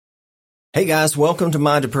Hey guys, welcome to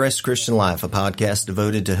My Depressed Christian Life, a podcast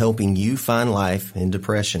devoted to helping you find life in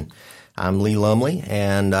depression. I'm Lee Lumley,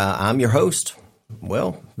 and I'm your host.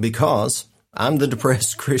 Well, because I'm the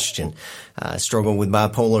depressed Christian. I struggle with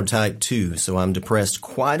bipolar type 2, so I'm depressed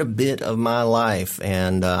quite a bit of my life,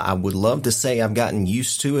 and I would love to say I've gotten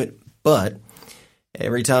used to it, but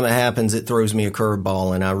every time it happens, it throws me a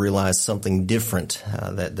curveball, and I realize something different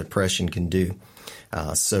that depression can do.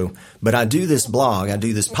 But I do this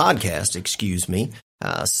podcast,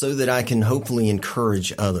 so that I can hopefully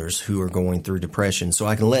encourage others who are going through depression, so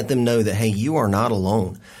I can let them know that, hey, you are not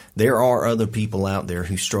alone. There are other people out there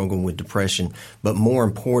who struggle with depression, but more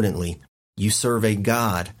importantly, you serve a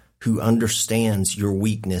God who understands your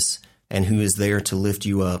weakness and who is there to lift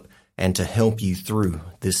you up and to help you through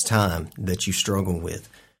this time that you struggle with.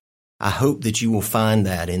 I hope that you will find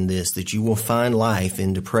that in this, that you will find life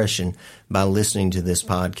in depression by listening to this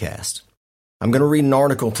podcast. I'm going to read an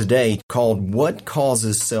article today called What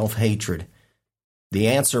Causes Self-Hatred? The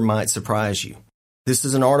answer might surprise you. This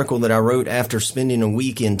is an article that I wrote after spending a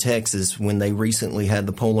week in Texas when they recently had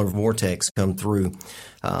the polar vortex come through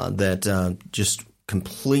that just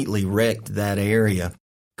completely wrecked that area,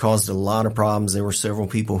 caused a lot of problems. There were several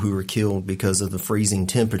people who were killed because of the freezing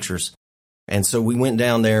temperatures. And so we went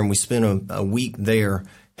down there and we spent a week there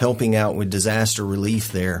helping out with disaster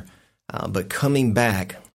relief there. But coming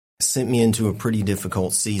back sent me into a pretty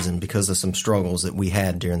difficult season because of some struggles that we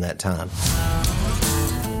had during that time.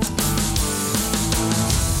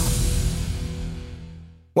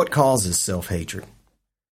 What causes self-hatred?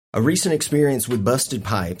 A recent experience with busted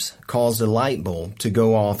pipes caused a light bulb to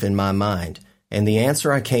go off in my mind, and the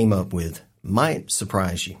answer I came up with might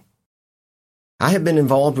surprise you. I have been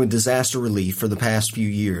involved with disaster relief for the past few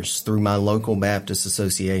years through my local Baptist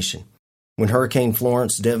association. When Hurricane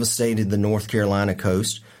Florence devastated the North Carolina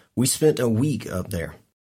coast, we spent a week up there.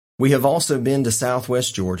 We have also been to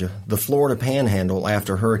Southwest Georgia, the Florida Panhandle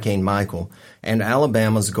after Hurricane Michael, and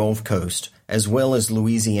Alabama's Gulf Coast, as well as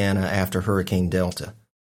Louisiana after Hurricane Delta.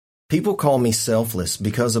 People call me selfless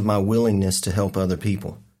because of my willingness to help other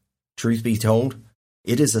people. Truth be told,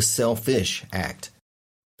 it is a selfish act.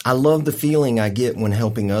 I love the feeling I get when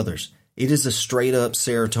helping others. It is a straight-up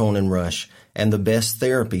serotonin rush and the best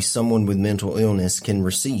therapy someone with mental illness can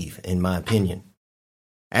receive, in my opinion.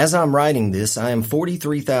 As I'm writing this, I am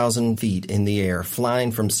 43,000 feet in the air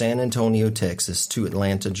flying from San Antonio, Texas to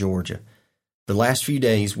Atlanta, Georgia. The last few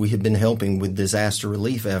days we have been helping with disaster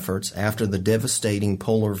relief efforts after the devastating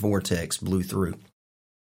polar vortex blew through.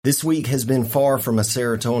 This week has been far from a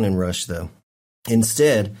serotonin rush, though.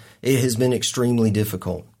 Instead, it has been extremely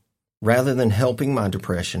difficult. Rather than helping my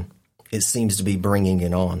depression, it seems to be bringing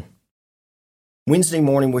it on. Wednesday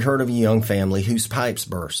morning, we heard of a young family whose pipes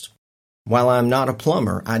burst. While I'm not a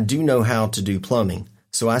plumber, I do know how to do plumbing,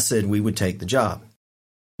 so I said we would take the job.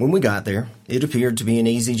 When we got there, it appeared to be an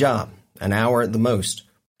easy job, an hour at the most,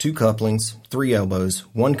 2 couplings, 3 elbows,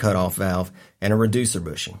 1 cutoff valve, and a reducer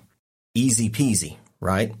bushing. Easy peasy,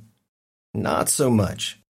 right? Not so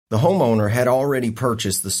much. The homeowner had already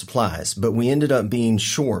purchased the supplies, but we ended up being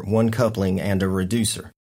short 1 coupling and a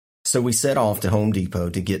reducer. So we set off to Home Depot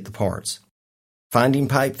to get the parts. Finding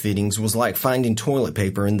pipe fittings was like finding toilet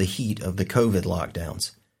paper in the heat of the COVID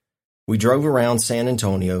lockdowns. We drove around San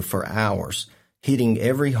Antonio for hours, hitting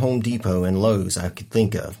every Home Depot and Lowe's I could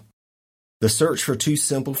think of. The search for 2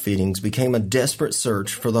 simple fittings became a desperate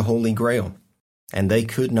search for the Holy Grail, and they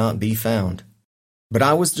could not be found. But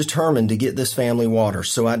I was determined to get this family water,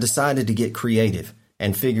 so I decided to get creative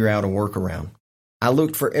and figure out a workaround. I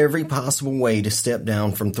looked for every possible way to step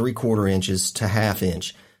down from 3/4 inches to 1/2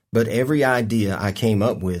 inch, but every idea I came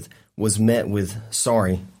up with was met with,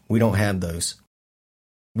 sorry, we don't have those.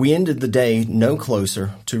 We ended the day no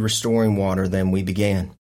closer to restoring water than we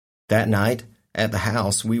began. That night, at the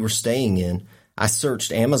house we were staying in, I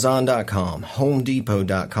searched Amazon.com,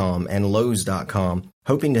 HomeDepot.com, and Lowe's.com,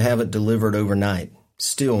 hoping to have it delivered overnight.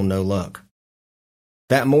 Still no luck.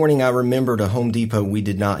 That morning I remembered a Home Depot we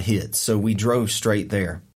did not hit, so we drove straight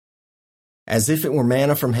there. As if it were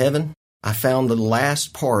manna from heaven, I found the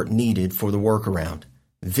last part needed for the workaround.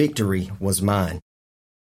 Victory was mine.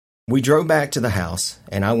 We drove back to the house,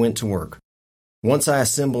 and I went to work. Once I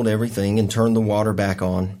assembled everything and turned the water back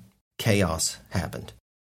on, chaos happened.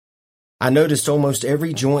 I noticed almost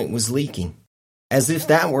every joint was leaking. As if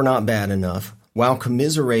that were not bad enough, while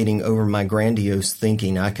commiserating over my grandiose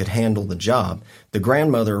thinking I could handle the job, the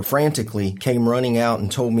grandmother frantically came running out and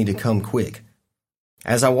told me to come quick.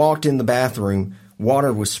 As I walked in the bathroom,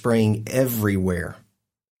 water was spraying everywhere.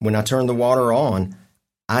 When I turned the water on,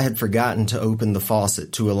 I had forgotten to open the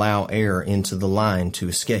faucet to allow air into the line to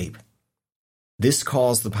escape. This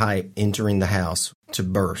caused the pipe entering the house to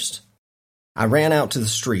burst. I ran out to the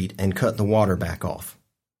street and cut the water back off.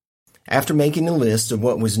 After making a list of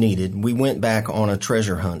what was needed, we went back on a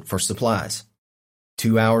treasure hunt for supplies.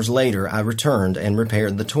 2 hours later, I returned and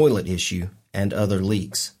repaired the toilet issue and other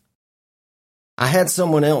leaks. I had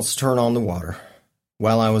someone else turn on the water,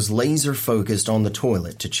 while I was laser focused on the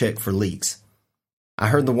toilet to check for leaks. I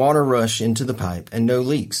heard the water rush into the pipe and no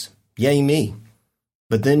leaks. Yay me!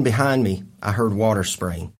 But then behind me, I heard water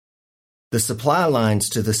spraying. The supply lines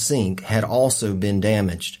to the sink had also been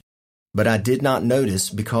damaged, but I did not notice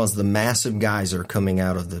because the massive geyser coming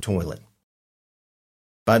out of the toilet.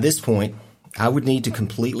 By this point, I would need to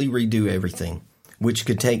completely redo everything, which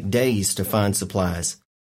could take days to find supplies.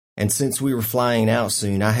 And since we were flying out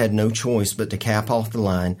soon, I had no choice but to cap off the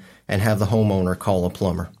line and have the homeowner call a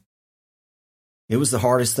plumber. It was the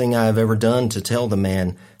hardest thing I have ever done to tell the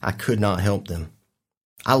man I could not help them.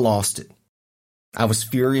 I lost it. I was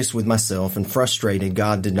furious with myself and frustrated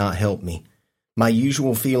God did not help me. My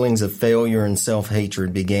usual feelings of failure and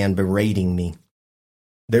self-hatred began berating me.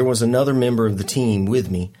 There was another member of the team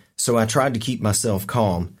with me, so I tried to keep myself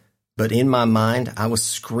calm, but in my mind I was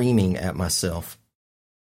screaming at myself.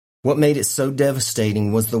 What made it so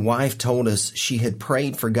devastating was the wife told us she had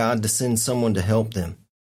prayed for God to send someone to help them.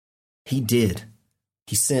 He did.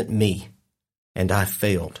 He sent me, and I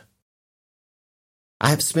failed. I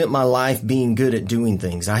have spent my life being good at doing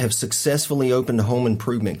things. I have successfully opened a home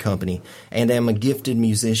improvement company and am a gifted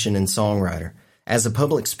musician and songwriter. As a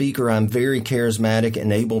public speaker, I'm very charismatic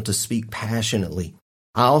and able to speak passionately.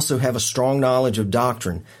 I also have a strong knowledge of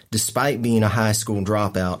doctrine, despite being a high school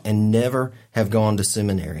dropout and never have gone to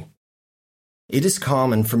seminary. It is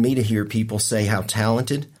common for me to hear people say how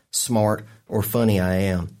talented, smart, or funny I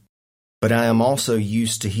am. But I am also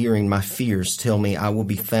used to hearing my fears tell me I will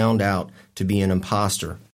be found out to be an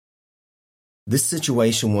imposter. This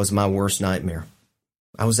situation was my worst nightmare.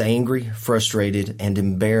 I was angry, frustrated, and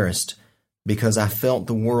embarrassed because I felt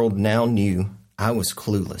the world now knew I was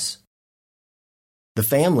clueless. The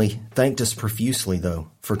family thanked us profusely,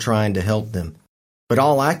 though, for trying to help them. But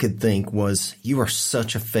all I could think was, you are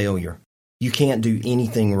such a failure. You can't do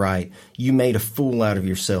anything right. You made a fool out of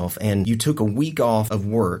yourself, and you took a week off of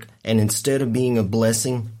work, and instead of being a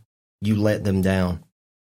blessing, you let them down.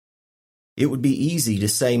 It would be easy to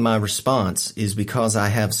say my response is because I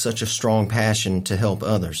have such a strong passion to help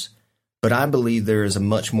others, but I believe there is a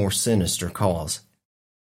much more sinister cause.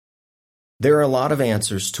 There are a lot of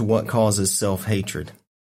answers to what causes self-hatred.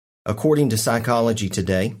 According to Psychology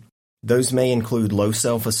Today, those may include low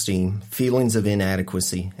self-esteem, feelings of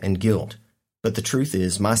inadequacy, and guilt. But the truth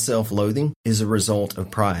is, my self-loathing is a result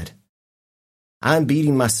of pride. I'm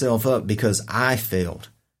beating myself up because I failed.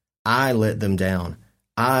 I let them down.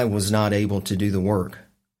 I was not able to do the work.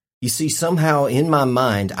 You see, somehow in my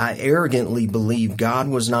mind, I arrogantly believe God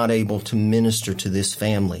was not able to minister to this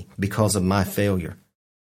family because of my failure.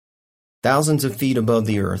 Thousands of feet above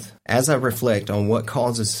the earth, as I reflect on what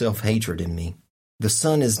causes self-hatred in me, the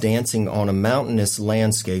sun is dancing on a mountainous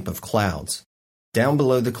landscape of clouds. Down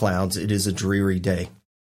below the clouds, it is a dreary day.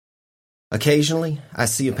 Occasionally, I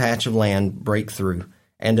see a patch of land break through,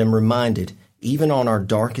 and am reminded, even on our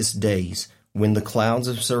darkest days, when the clouds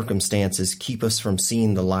of circumstances keep us from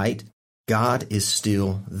seeing the light, God is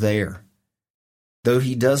still there. Though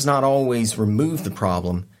He does not always remove the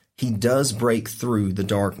problem, He does break through the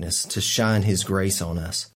darkness to shine His grace on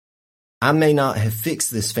us. I may not have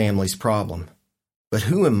fixed this family's problem, but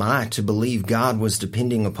who am I to believe God was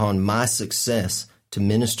depending upon my success to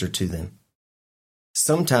minister to them?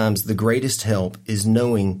 Sometimes the greatest help is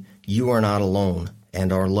knowing you are not alone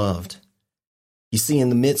and are loved. You see, in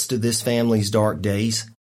the midst of this family's dark days,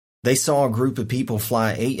 they saw a group of people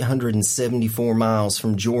fly 874 miles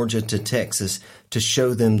from Georgia to Texas to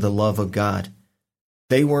show them the love of God.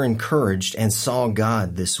 They were encouraged and saw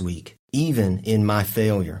God this week, even in my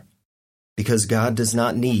failure, because God does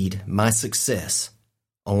not need my success,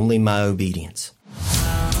 only my obedience.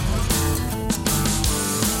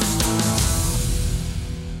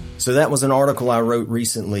 So that was an article I wrote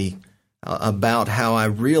recently about how I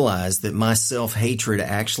realized that my self-hatred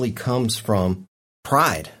actually comes from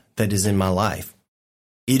pride that is in my life.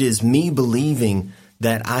 It is me believing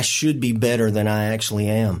that I should be better than I actually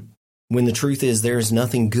am, when the truth is there is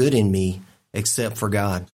nothing good in me except for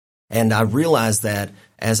God. And I realized that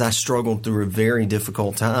as I struggled through a very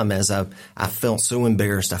difficult time, as I felt so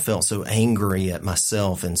embarrassed, I felt so angry at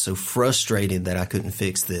myself and so frustrated that I couldn't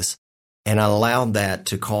fix this. And I allowed that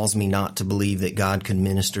to cause me not to believe that God could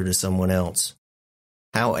minister to someone else.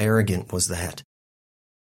 How arrogant was that?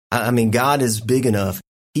 I mean, God is big enough.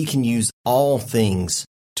 He can use all things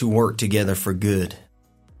to work together for good.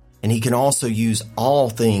 And He can also use all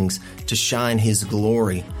things to shine His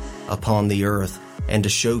glory upon the earth and to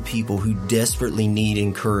show people who desperately need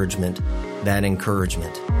encouragement, that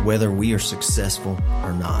encouragement, whether we are successful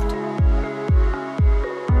or not.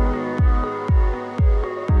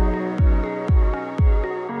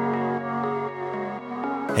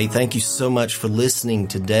 Hey, thank you so much for listening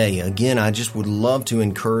today. Again, I just would love to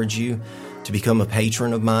encourage you to become a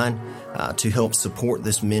patron of mine, to help support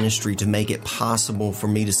this ministry, to make it possible for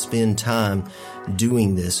me to spend time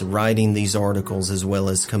doing this, writing these articles, as well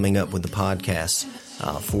as coming up with the podcast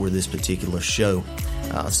for this particular show.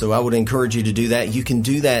 So I would encourage you to do that. You can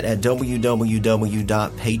do that at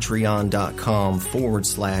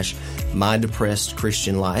www.patreon.com/My Depressed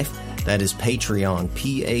Christian Life. That is Patreon,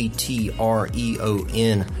 Patreon.com,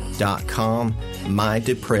 My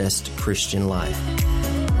Depressed Christian Life.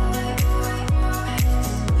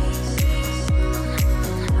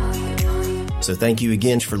 So thank you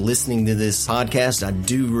again for listening to this podcast. I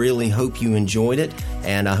do really hope you enjoyed it,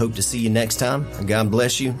 and I hope to see you next time. God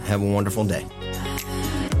bless you. Have a wonderful day.